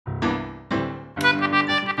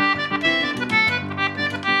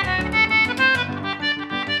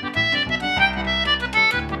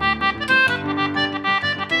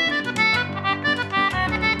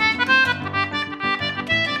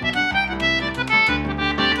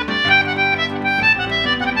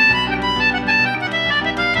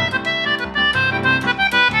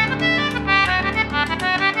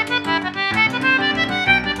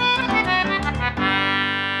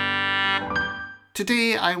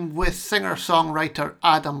I'm with singer-songwriter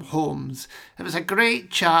Adam Holmes. It was a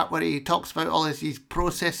great chat where he talks about all his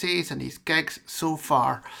processes and his gigs so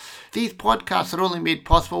far. These podcasts are only made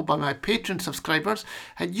possible by my Patreon subscribers,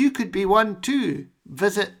 and you could be one too.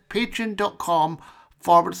 Visit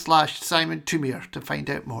patreon.com/Simon Tumier to find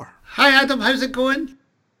out more. Hi Adam, how's it going?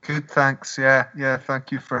 Good, thanks. Yeah, thank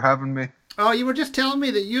you for having me. Oh, you were just telling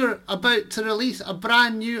me that you're about to release a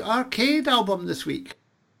brand new Arcade album this week.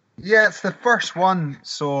 Yeah, it's the first one.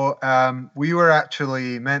 So we were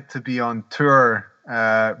actually meant to be on tour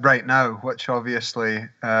right now, which obviously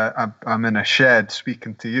I'm in a shed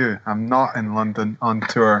speaking to you. I'm not in London on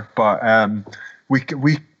tour, but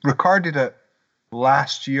we recorded it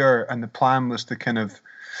last year, and the plan was to kind of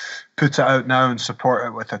put it out now and support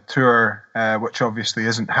it with a tour, which obviously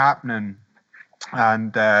isn't happening.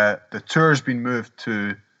 And the tour's been moved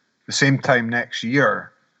to the same time next year.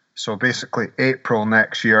 So basically April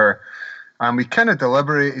next year. And we kind of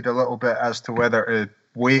deliberated a little bit as to whether to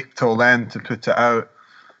wait till then to put it out.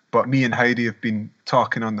 But me and Heidi have been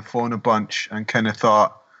talking on the phone a bunch and kind of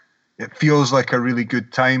thought it feels like a really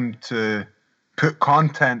good time to put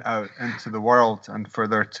content out into the world and for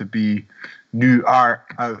there to be new art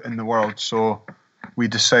out in the world. So we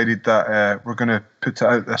decided that we're going to put it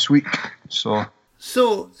out this week. So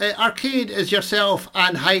Arcade is yourself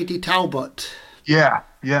and Heidi Talbot. Yeah.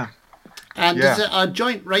 And is it a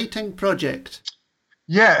joint writing project?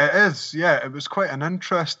 Yeah, it is. Yeah, it was quite an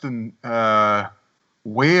interesting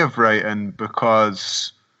way of writing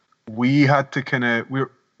because we had to kind of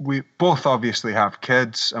we both obviously have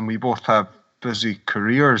kids and we both have busy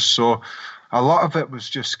careers, so a lot of it was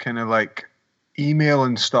just kind of like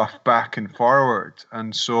emailing stuff back and forward.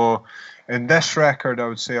 And so in this record, I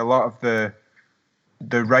would say a lot of the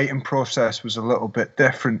writing process was a little bit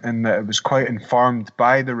different in that it was quite informed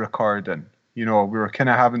by the recording. You know, we were kind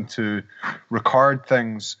of having to record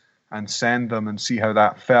things and send them and see how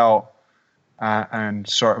that felt and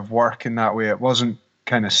sort of work in that way. It wasn't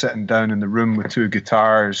kind of sitting down in the room with two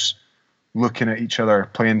guitars looking at each other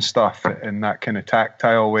playing stuff in that kind of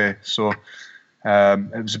tactile way. So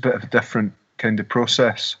it was a bit of a different kind of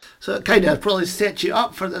process. So it kind of probably set you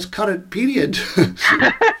up for this current period.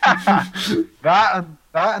 that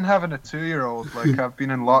and having a 2-year-old. Like, I've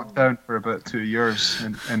been in lockdown for about 2 years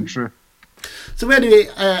in truth. So anyway,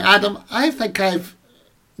 Adam, I think I've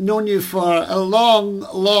known you for a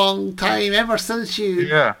long time, ever since you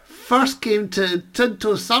first came to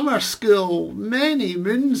Tinto Summer School many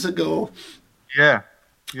moons ago. Yeah.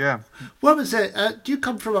 What was it? Do you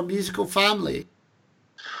come from a musical family?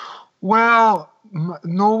 Well,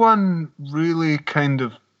 no one really kind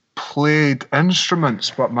of played instruments,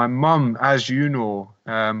 but my mum, as you know,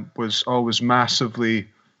 was always massively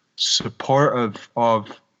supportive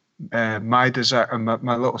of my desire.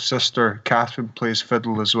 My little sister, Catherine, plays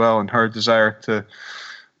fiddle as well, and her desire to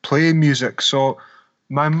play music. So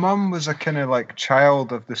my mum was a kind of like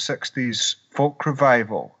child of the 60s folk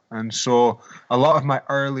revival. And so a lot of my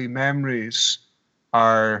early memories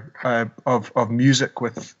are of music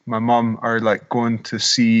with my mum are like going to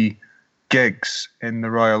see gigs in the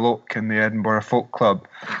Royal Oak in the Edinburgh Folk Club.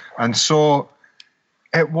 And so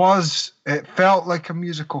it felt like a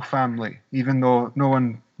musical family, even though no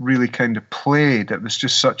one really kind of played. It was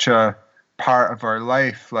just such a part of our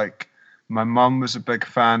life. Like, my mum was a big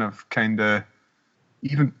fan of kind of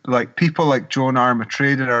even like people like Joan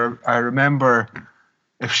Armatrading. I remember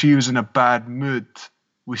if she was in a bad mood,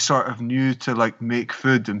 we sort of knew to like make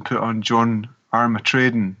food and put on Joan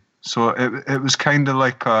Armatrading. So it was kind of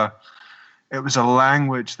like it was a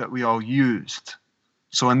language that we all used.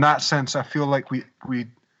 So in that sense, I feel like we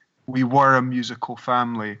were a musical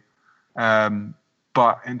family.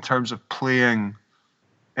 But in terms of playing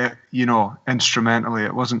it, you know, instrumentally,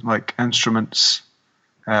 it wasn't like instruments,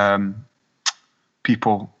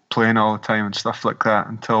 people playing all the time and stuff like that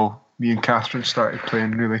until me and Catherine started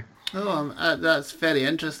playing, really. Oh, that's very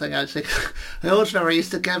interesting, actually. I always remember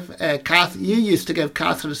used to give you used to give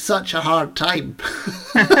Catherine such a hard time.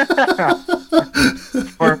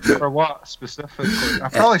 for what specifically? I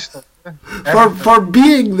probably still do. For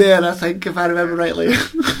being there, I think, if I remember rightly.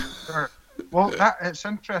 Sure. Well, it's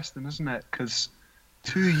interesting, isn't it? Because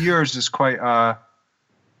 2 years is quite a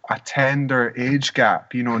tender age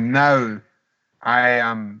gap. You know, now I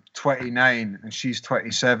am 29 and she's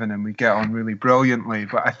 27 and we get on really brilliantly.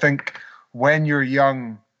 But I think when you're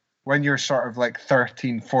young, when you're sort of like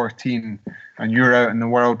 13, 14 and you're out in the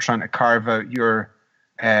world trying to carve out your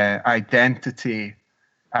identity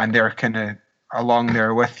and they're kind of along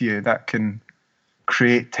there with you, that can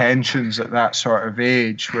create tensions at that sort of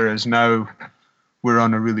age. Whereas now we're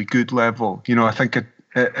on a really good level. You know, I think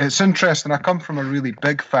it's interesting. I come from a really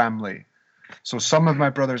big family. So some of my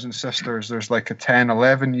brothers and sisters, there's like a 10,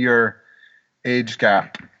 11-year age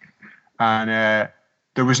gap. And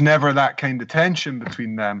there was never that kind of tension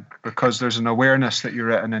between them because there's an awareness that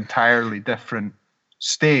you're at an entirely different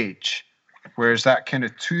stage. Whereas that kind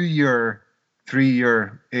of 2-year,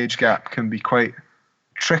 3-year age gap can be quite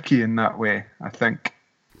tricky in that way, I think.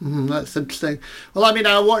 That's interesting. Well, I mean,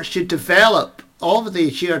 I watched you develop over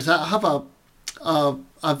these years. I have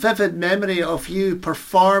a vivid memory of you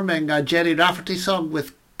performing a Jerry Rafferty song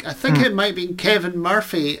with, I think it might have been Kevin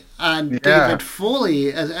Murphy and David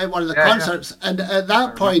Foley at one of the concerts. Yeah. And at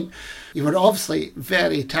that point, you were obviously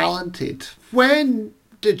very talented. When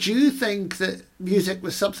did you think that music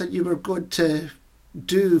was something you were going to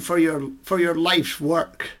do for your life's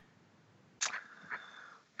work?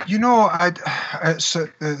 You know, that's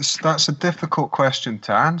a difficult question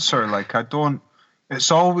to answer. Like, it's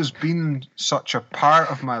always been such a part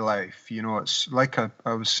of my life. You know, it's like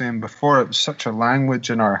I was saying before, it was such a language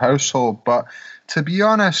in our household. But to be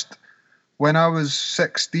honest, when I was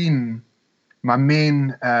 16, my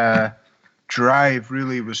main drive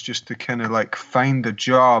really was just to kind of like find a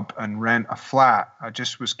job and rent a flat. I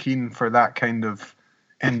just was keen for that kind of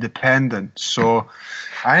independence. So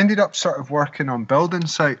I ended up sort of working on building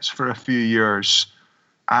sites for a few years,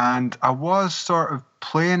 and I was sort of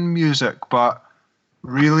playing music, but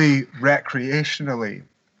really recreationally.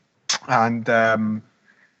 And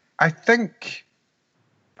I think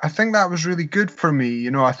that was really good for me.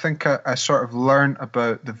 You know, I think I sort of learned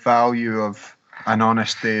about the value of an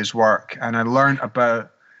honest day's work, and I learned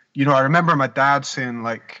about, you know, I remember my dad saying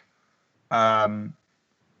like,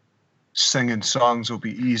 singing songs will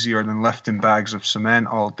be easier than lifting bags of cement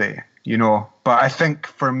all day, you know. But I think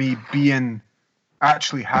for me,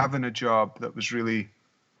 actually having a job that was really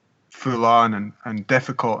full on and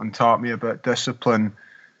difficult and taught me about discipline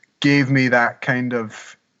gave me that kind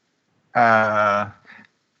of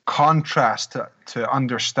contrast to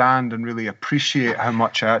understand and really appreciate how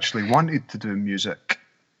much I actually wanted to do music,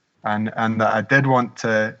 and that I did want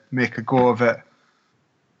to make a go of it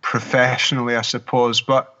professionally, I suppose.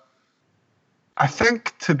 But I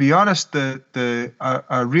think, to be honest,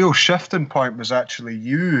 a real shifting point was actually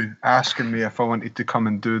you asking me if I wanted to come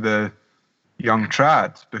and do the Young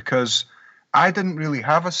Trad, because I didn't really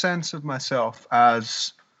have a sense of myself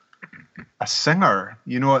as a singer.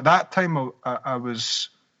 You know, at that time I was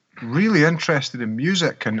really interested in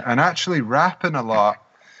music and actually rapping a lot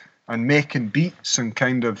and making beats and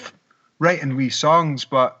kind of writing wee songs,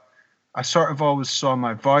 but I sort of always saw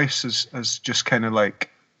my voice as just kind of like,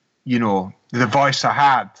 you know, the voice I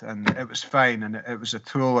had, and it was fine, and it was a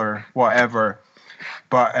tool or whatever.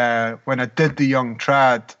 But when I did the Young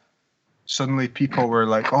Trad, suddenly people were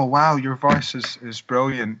like, oh, wow, your voice is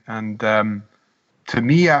brilliant. And to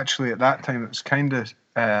me, actually, at that time, it was kind of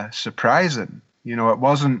surprising. You know, it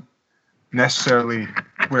wasn't necessarily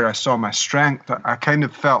where I saw my strength. I kind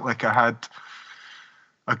of felt like I had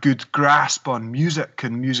a good grasp on music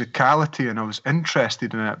and musicality, and I was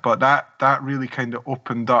interested in it. But that really kind of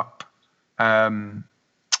opened up the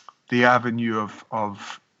avenue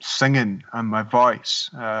of singing and my voice.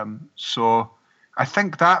 So I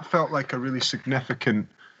think that felt like a really significant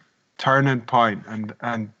turning point,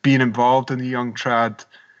 and being involved in the Young Trad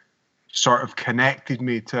sort of connected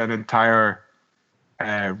me to an entire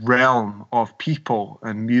realm of people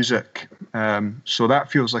and music. So that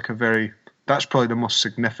feels like that's probably the most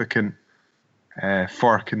significant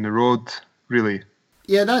fork in the road, really.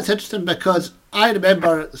 Yeah, that's interesting, because I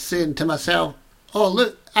remember saying to myself, oh,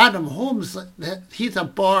 look, Adam Holmes, he's a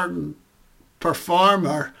born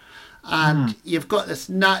performer, and you've got this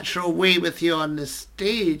natural way with you on the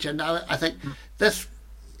stage. And I think this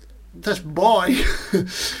boy,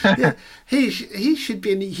 yeah, he should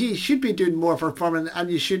be doing more performing, and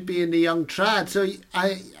you should be in the Young Trad. So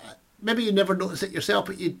maybe you never noticed it yourself,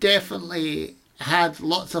 but you definitely had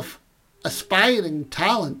lots of aspiring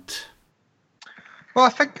talent. Well, I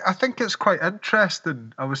think it's quite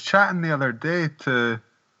interesting. I was chatting the other day to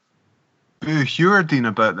Boo Hewardine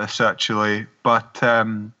about this, actually, but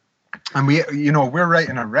and we're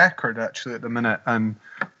writing a record actually at the minute, and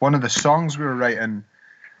one of the songs we were writing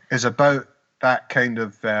is about that kind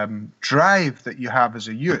of drive that you have as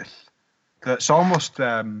a youth. That's almost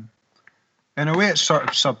in a way, it's sort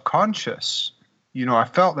of subconscious. You know, I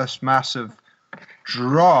felt this massive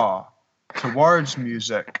draw towards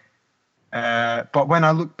music. But when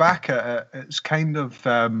I look back at it, it's kind of,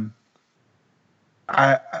 I'm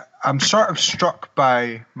sort of struck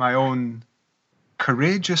by my own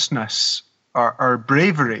courageousness or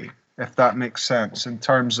bravery, if that makes sense, in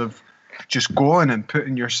terms of just going and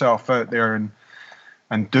putting yourself out there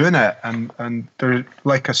doing it, and there,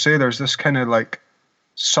 like I say, there's this kind of like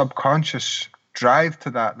subconscious drive to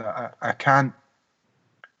that I can't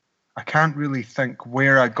really think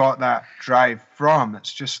where I got that drive from.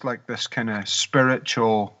 It's just like this kind of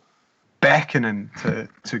spiritual beckoning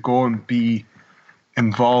to go and be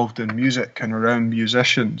involved in music and around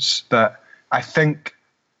musicians, that I think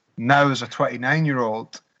now as a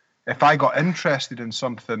 29-year-old, if I got interested in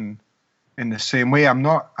something in the same way, I'm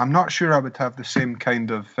not sure I would have the same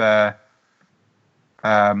kind of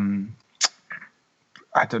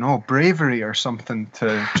I don't know, bravery or something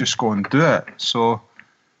to just go and do it. So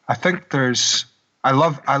I think I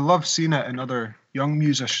love seeing it in other young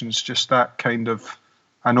musicians, just that kind of,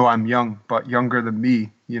 I know I'm young, but younger than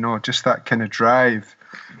me, just that kind of drive,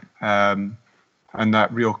 and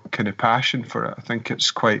that real kind of passion for it. I think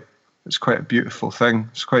it's quite a beautiful thing.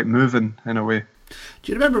 It's quite moving in a way.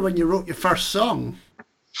 Do you remember when you wrote your first song?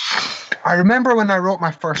 I remember when I wrote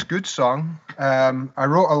my first good song. I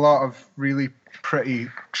wrote a lot of really pretty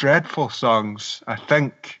dreadful songs, I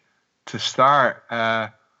think, to start.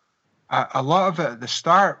 A lot of it at the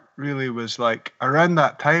start really was like around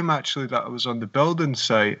that time, actually, that I was on the building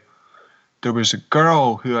site. There was a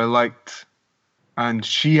girl who I liked, and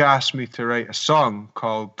she asked me to write a song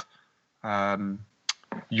called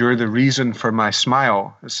You're the Reason for My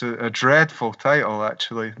Smile. It's a dreadful title,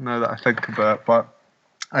 actually, now that I think about it, but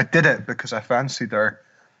I did it because I fancied her,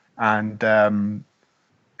 and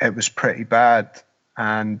it was pretty bad.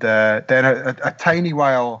 And then a tiny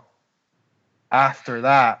while after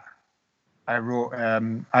that, I wrote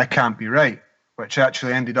I Can't Be Right, which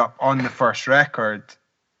actually ended up on the first record,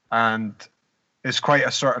 and is quite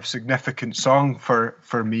a sort of significant song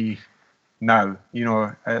for me now.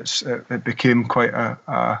 It became quite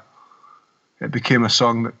it became a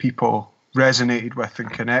song that people resonated with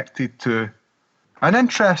and connected to. And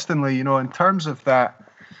interestingly, in terms of that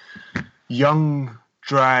young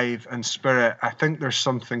drive and spirit, I think there's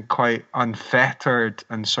something quite unfettered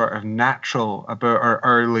and sort of natural about our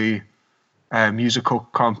early musical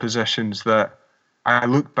compositions, that I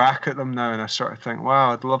look back at them now and I sort of think,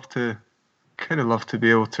 wow, I'd love to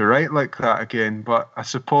be able to write like that again. But I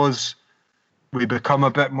suppose we become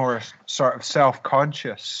a bit more sort of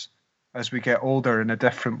self-conscious as we get older in a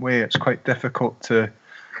different way. It's quite difficult to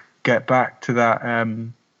get back to that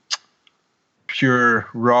pure,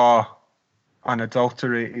 raw,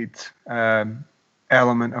 unadulterated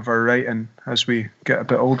element of our writing as we get a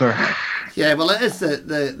bit older. Yeah, well, it is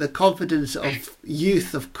the confidence of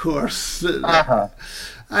youth, of course.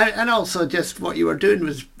 And also just what you were doing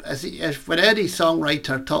was, as when any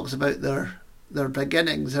songwriter talks about their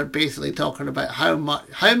beginnings, they're basically talking about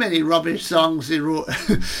how many rubbish songs they wrote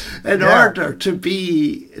in order to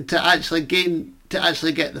actually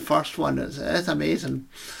get the first one. It's amazing.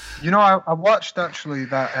 I watched actually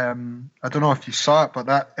that, I don't know if you saw it, but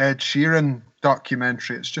that Ed Sheeran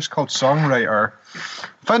documentary, it's just called Songwriter.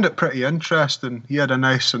 I found it pretty interesting. He had a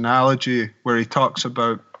nice analogy where he talks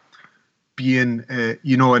about being, in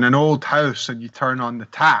an old house, and you turn on the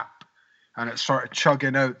tap and it's sort of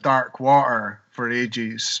chugging out dark water for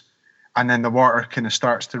ages, and then the water kind of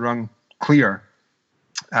starts to run clear.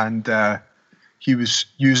 And he was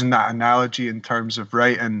using that analogy in terms of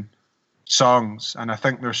writing songs, and I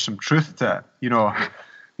think there's some truth to it.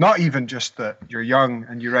 Not even just that you're young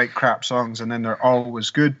and you write crap songs and then they're always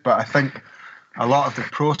good, but I think a lot of the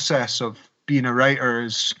process of being a writer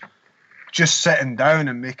is just sitting down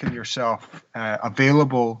and making yourself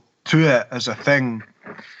available to it as a thing,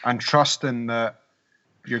 and trusting that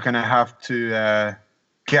you're going to have to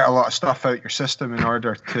get a lot of stuff out your system in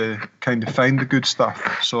order to kind of find the good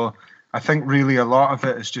stuff. So I think really a lot of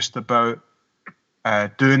it is just about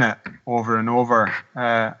doing it over and over,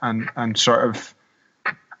 and sort of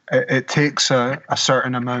it takes a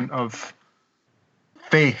certain amount of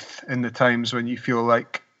faith in the times when you feel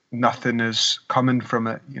like nothing is coming from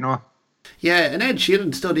it, Yeah, and Ed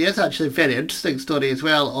Sheeran's story is actually a very interesting story as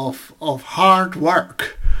well of hard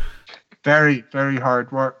work. Very, very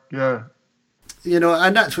hard work, yeah.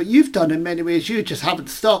 And that's what you've done in many ways. You just haven't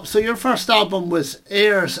stopped. So your first album was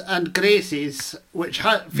Airs and Graces, which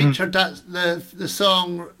featured the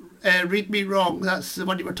song Read Me Wrong. That's the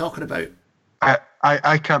one you were talking about.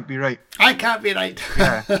 I Can't Be Right. I Can't Be Right.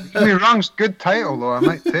 Yeah. Read Me Wrong's a good title, though. I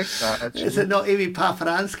might take that, actually. Is it not Amy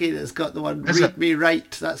Pafaransky that's got the one, Read Me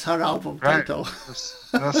Right? That's her album title.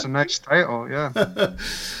 That's a nice title, yeah.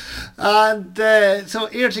 And so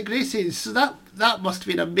Airs and Graces, so that must have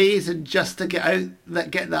been amazing just to get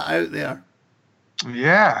that out there.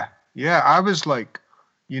 Yeah. I was like,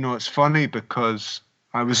 it's funny because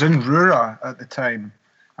I was in Rura at the time,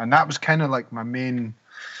 and that was kind of like my main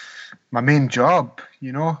my main job.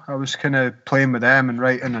 You know, I was kind of playing with them and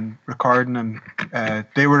writing and recording, and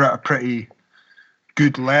they were at a pretty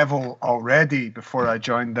good level already before I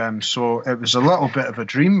joined them. So it was a little bit of a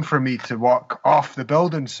dream for me to walk off the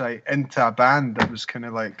building site into a band that was kind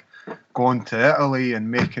of like going to Italy and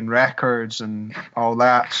making records and all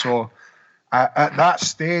that. So at that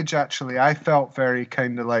stage, actually, I felt very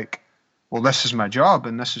kind of like, well, this is my job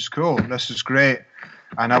and this is cool. This is great.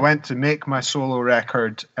 And I went to make my solo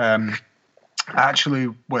record actually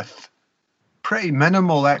with pretty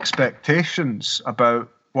minimal expectations about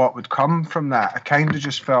what would come from that. I kind of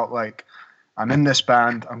just felt like, I'm in this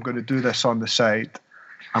band, I'm going to do this on the side,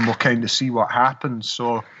 and we'll kind of see what happens.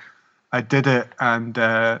 So I did it, and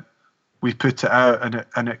we put it out,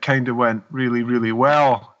 and it kind of went really, really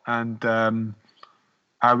well. And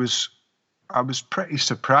I was pretty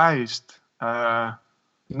surprised, not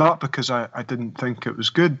because I didn't think it was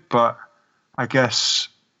good, but I guess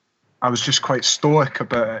I was just quite stoic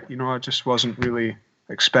about it. You know, I just wasn't really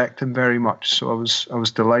expecting very much, so I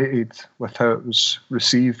was delighted with how it was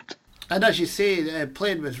received. And as you say,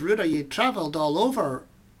 playing with Ruda, you travelled all over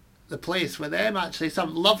the place with them, actually,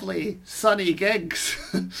 some lovely sunny gigs.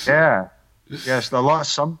 Yeah, yes, a lot of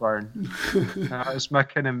sunburn. That was my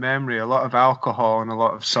kind of memory, a lot of alcohol and a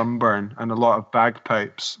lot of sunburn and a lot of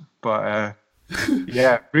bagpipes. But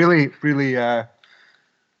yeah, really, really,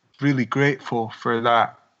 really grateful for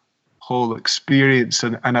that whole experience.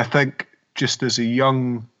 And I think just as a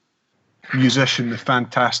young musician, the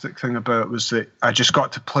fantastic thing about it was that I just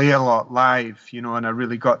got to play a lot live, you know, and I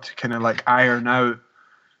really got to kind of like iron out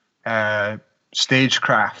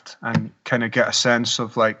stagecraft and kind of get a sense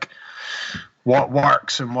of like what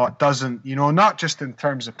works and what doesn't, you know, not just in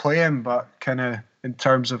terms of playing, but kind of in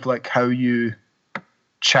terms of like how you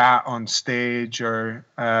chat on stage or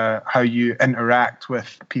how you interact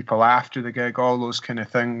with people after the gig, all those kind of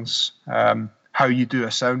things, how you do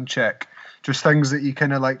a sound check. Just things that you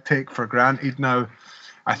kind of like take for granted now.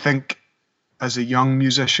 I think as a young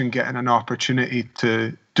musician, getting an opportunity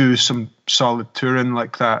to do some solid touring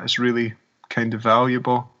like that is really kind of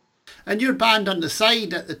valuable. And your band on the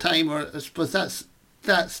side at the time, or I suppose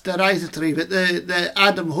that's derogatory, but the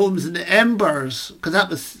Adam Holmes and the Embers,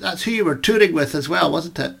 because that's who you were touring with as well,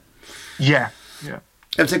 wasn't it? Yeah, yeah.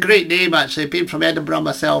 It was a great name, actually. Being from Edinburgh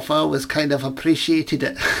myself, I always kind of appreciated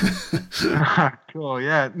it. Cool,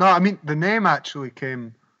 yeah. No, I mean, the name actually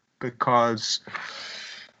came because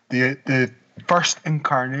the first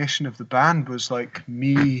incarnation of the band was like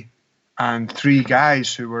me and three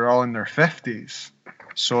guys who were all in their 50s.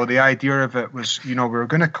 So the idea of it was, you know, we were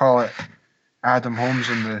going to call it Adam Holmes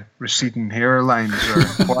and the Receding Hairlines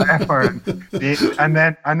or whatever.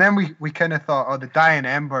 and then we kind of thought, oh, the Dying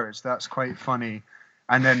Embers, that's quite funny.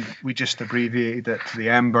 And then we just abbreviated it to the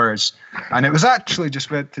Embers. And it was actually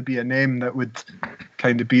just meant to be a name that would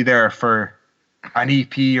kind of be there for an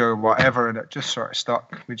EP or whatever, and it just sort of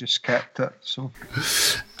stuck. We just kept it. So,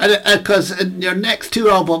 and because in your next two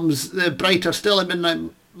albums, The Brighter Still and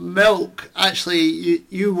Midnight Milk, actually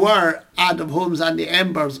you were Adam Holmes and the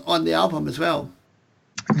Embers on the album as well.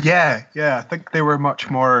 Yeah. I think they were much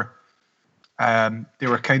more. They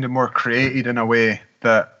were kind of more created in a way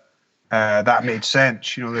that. That made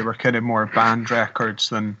sense. You know, they were kind of more band records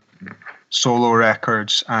than solo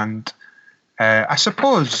records. And I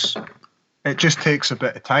suppose it just takes a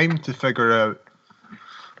bit of time to figure out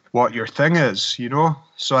what your thing is, you know?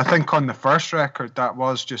 So I think on the first record, that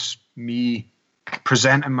was just me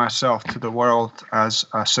presenting myself to the world as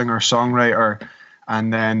a singer-songwriter.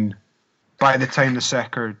 And then by the time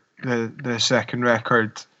the second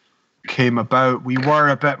record came about, we were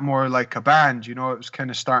a bit more like a band, you know. It was kind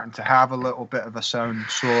of starting to have a little bit of a sound,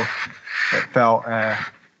 so it felt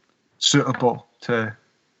suitable to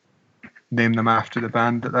name them after the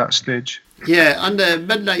band at that stage. Yeah, and the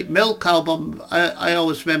Midnight Milk album, I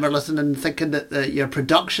always remember listening and thinking that your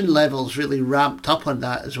production levels really ramped up on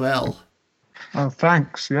that as well. Oh,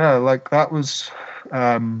 thanks. Yeah, like that was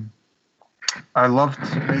I loved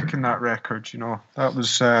making that record, you know. That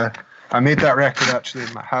was I made that record actually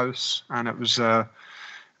in my house, and it was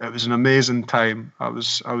an amazing time. I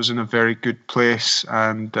was in a very good place,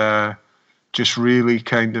 and just really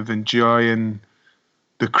kind of enjoying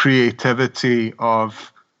the creativity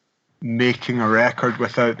of making a record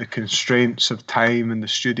without the constraints of time in the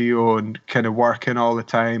studio and kind of working all the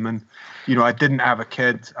time. And you know, I didn't have a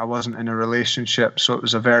kid, I wasn't in a relationship, so it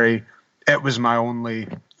was my only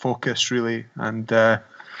focus really, and it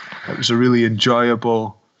was a really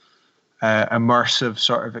enjoyable immersive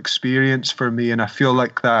sort of experience for me, and I feel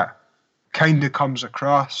like that kind of comes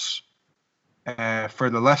across for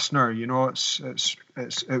the listener. You know,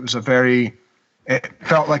 it was a very it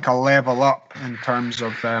felt like a level up in terms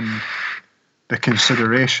of the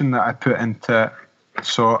consideration that I put into it.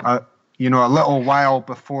 So, a little while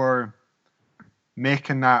before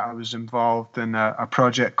making that, I was involved in a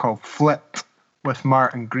project called Flit with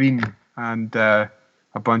Martin Green and a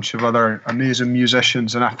bunch of other amazing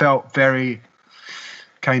musicians, and I felt very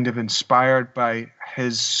kind of inspired by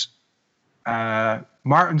his.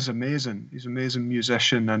 Martin's amazing. He's an amazing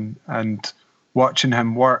musician, and watching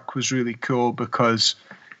him work was really cool because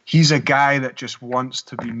he's a guy that just wants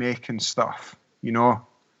to be making stuff,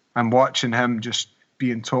 and watching him just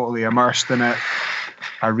being totally immersed in it,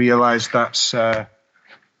 I realized that's for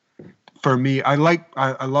me. I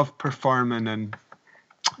love performing and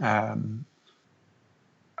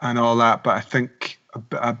all that, but I think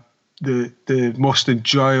the most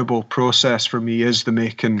enjoyable process for me is the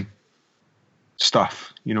making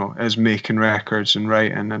stuff, is making records and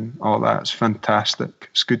writing and all that. It's fantastic.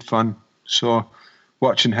 It's good fun. So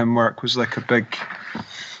watching him work was like a big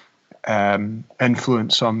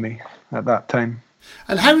influence on me at that time.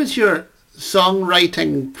 And how has your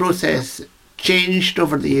songwriting process changed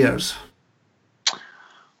over the years?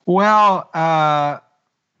 Well, the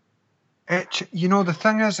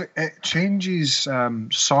thing is, it changes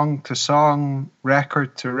song to song,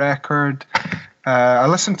 record to record. I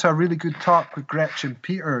listened to a really good talk with Gretchen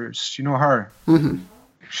Peters. You know her? Mm-hmm.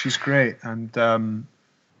 She's great, and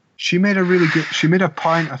she made a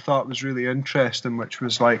point I thought was really interesting, which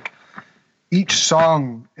was like each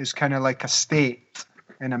song is kind of like a state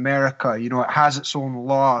in America. It has its own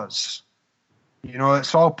laws.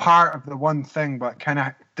 It's all part of the one thing, but kind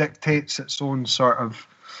of dictates its own sort of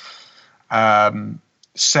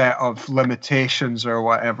set of limitations or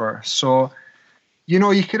whatever. So,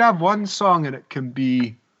 you could have one song and it can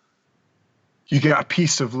be, you get a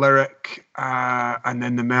piece of lyric and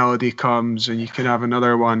then the melody comes, and you can have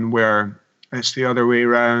another one where it's the other way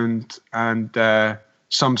around, and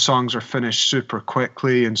some songs are finished super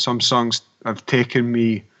quickly, and some songs have taken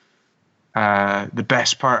me the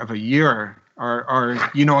best part of a year. Or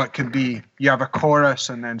it could be you have a chorus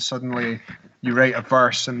and then suddenly you write a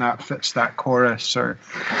verse and that fits that chorus or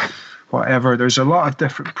whatever. There's a lot of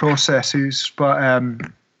different processes, but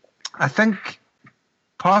I think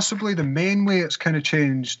possibly the main way it's kind of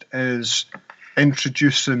changed is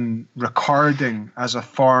introducing recording as a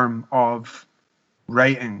form of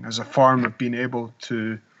writing, as a form of being able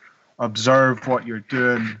to observe what you're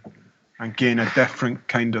doing and gain a different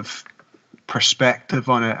kind of perspective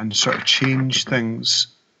on it and sort of change things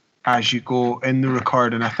as you go in the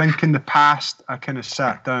recording. I think in the past I kind of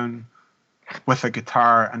sat down with a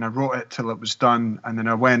guitar and I wrote it till it was done, and then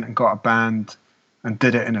I went and got a band and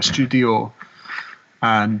did it in a studio.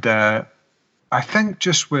 And I think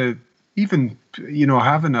just with even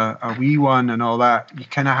having a wee one and all that, you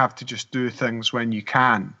kind of have to just do things when you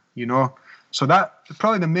can, so that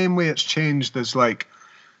probably the main way it's changed is like,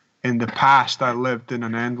 in the past, I lived in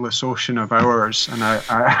an endless ocean of hours, and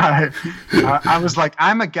I was like,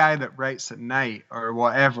 I'm a guy that writes at night or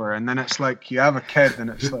whatever, and then it's like you have a kid,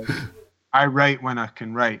 and it's like I write when I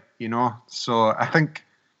can write, So I think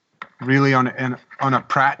really on a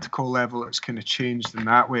practical level, it's kind of changed in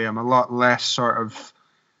that way. I'm a lot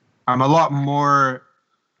more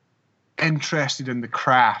interested in the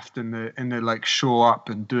craft and the like show up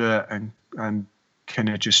and do it and kind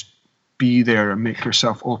of just be there and make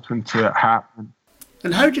yourself open to it happening.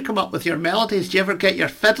 And how do you come up with your melodies? Do you ever get your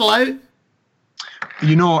fiddle out?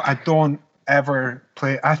 I don't ever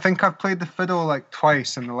play. I think I've played the fiddle like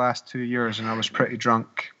twice in the last 2 years, and I was pretty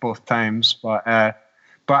drunk both times. But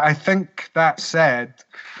I think that said,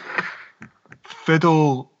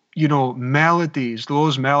 fiddle, melodies,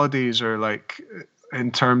 those melodies are like,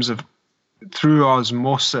 in terms of through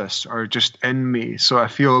osmosis, are just in me. So I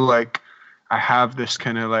feel like I have this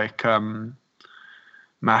kind of like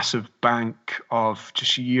massive bank of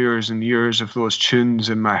just years and years of those tunes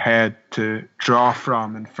in my head to draw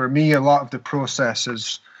from. And for me, a lot of the process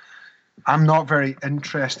is I'm not very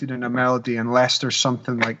interested in a melody unless there's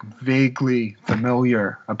something like vaguely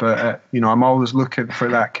familiar about it. I'm always looking for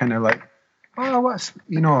that kind of like, oh, what's,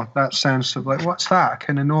 that sense of like, what's that? I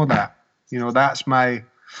kind of know that. That's my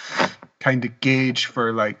kind of gauge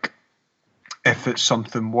for like, if it's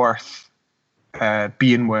something worth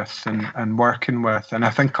being with and working with. And I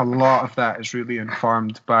think a lot of that is really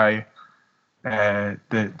informed by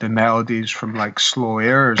the melodies from like slow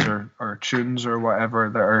airs or tunes or whatever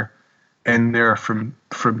that are in there from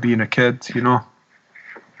being a kid,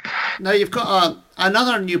 Now you've got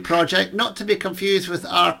another new project, not to be confused with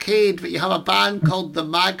Arcade, but you have a band called the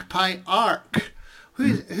Magpie Arc.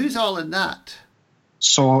 Who's all in that?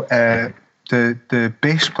 So the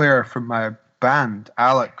bass player from my band,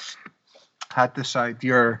 Alex, had this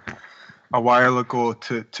idea a while ago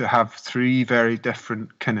to have three very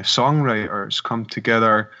different kind of songwriters come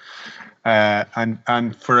together,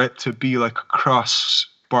 and for it to be like a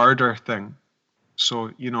cross-border thing.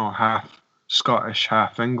 So, half Scottish,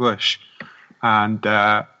 half English. And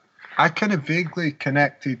I kind of vaguely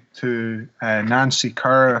connected to Nancy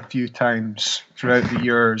Kerr a few times throughout the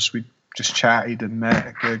years. We just chatted and met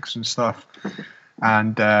at gigs and stuff.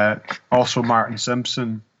 And also Martin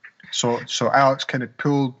Simpson. So Alex kind of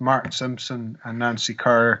pulled Martin Simpson and Nancy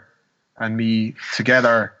Kerr and me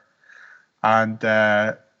together. And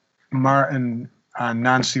Martin and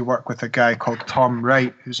Nancy work with a guy called Tom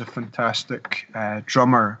Wright, who's a fantastic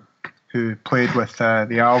drummer who played with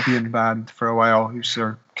the Albion band for a while, who's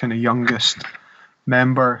their kind of youngest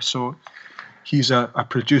member. So he's a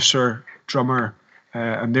producer, drummer,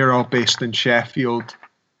 and they're all based in Sheffield.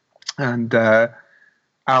 And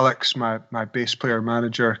Alex, my bass player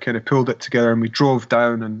manager, kind of pulled it together, and we drove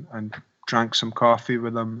down and drank some coffee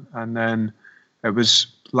with them. And then it was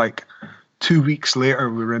like 2 weeks later,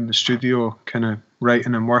 we were in the studio kind of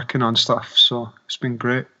writing and working on stuff. So it's been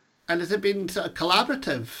great. And has it been sort of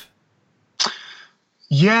collaborative?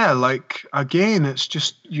 Yeah, like, again, it's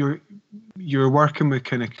just you're working with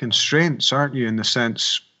kind of constraints, aren't you, in the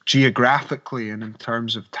sense geographically and in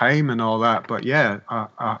terms of time and all that. But yeah,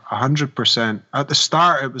 100%. At the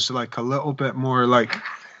start, it was like a little bit more like,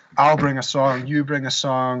 I'll bring a song, you bring a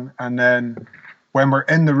song, and then when we're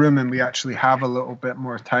in the room and we actually have a little bit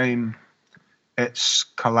more time, it's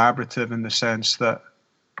collaborative in the sense that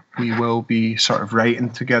we will be sort of writing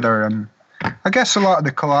together. And I guess a lot of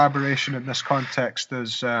the collaboration in this context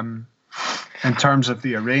is in terms of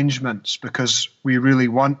the arrangements, because we really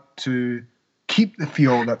want to keep the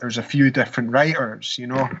feel that there's a few different writers,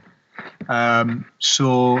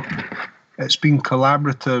 so it's been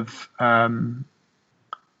collaborative. I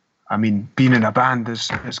mean, being in a band is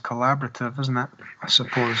collaborative, isn't it? I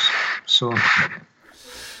suppose. So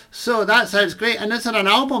that sounds great. And is there an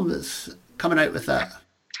album that's coming out with that?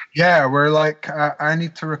 Yeah, we're like, I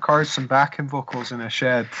need to record some backing vocals in a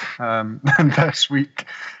shed this week.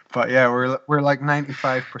 But yeah, we're like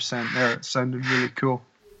 95% there. It sounded really cool.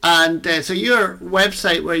 And so your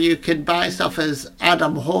website where you can buy stuff is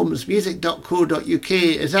adamholmesmusic.co.uk.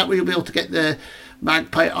 Is that where you'll be able to get the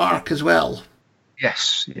Magpie Arc as well?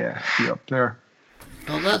 Yes, yeah, be up there.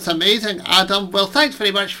 Well, that's amazing, Adam. Well, thanks very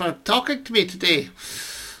much for talking to me today.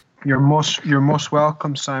 You're most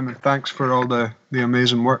welcome, Simon. Thanks for all the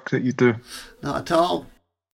amazing work that you do. Not at all.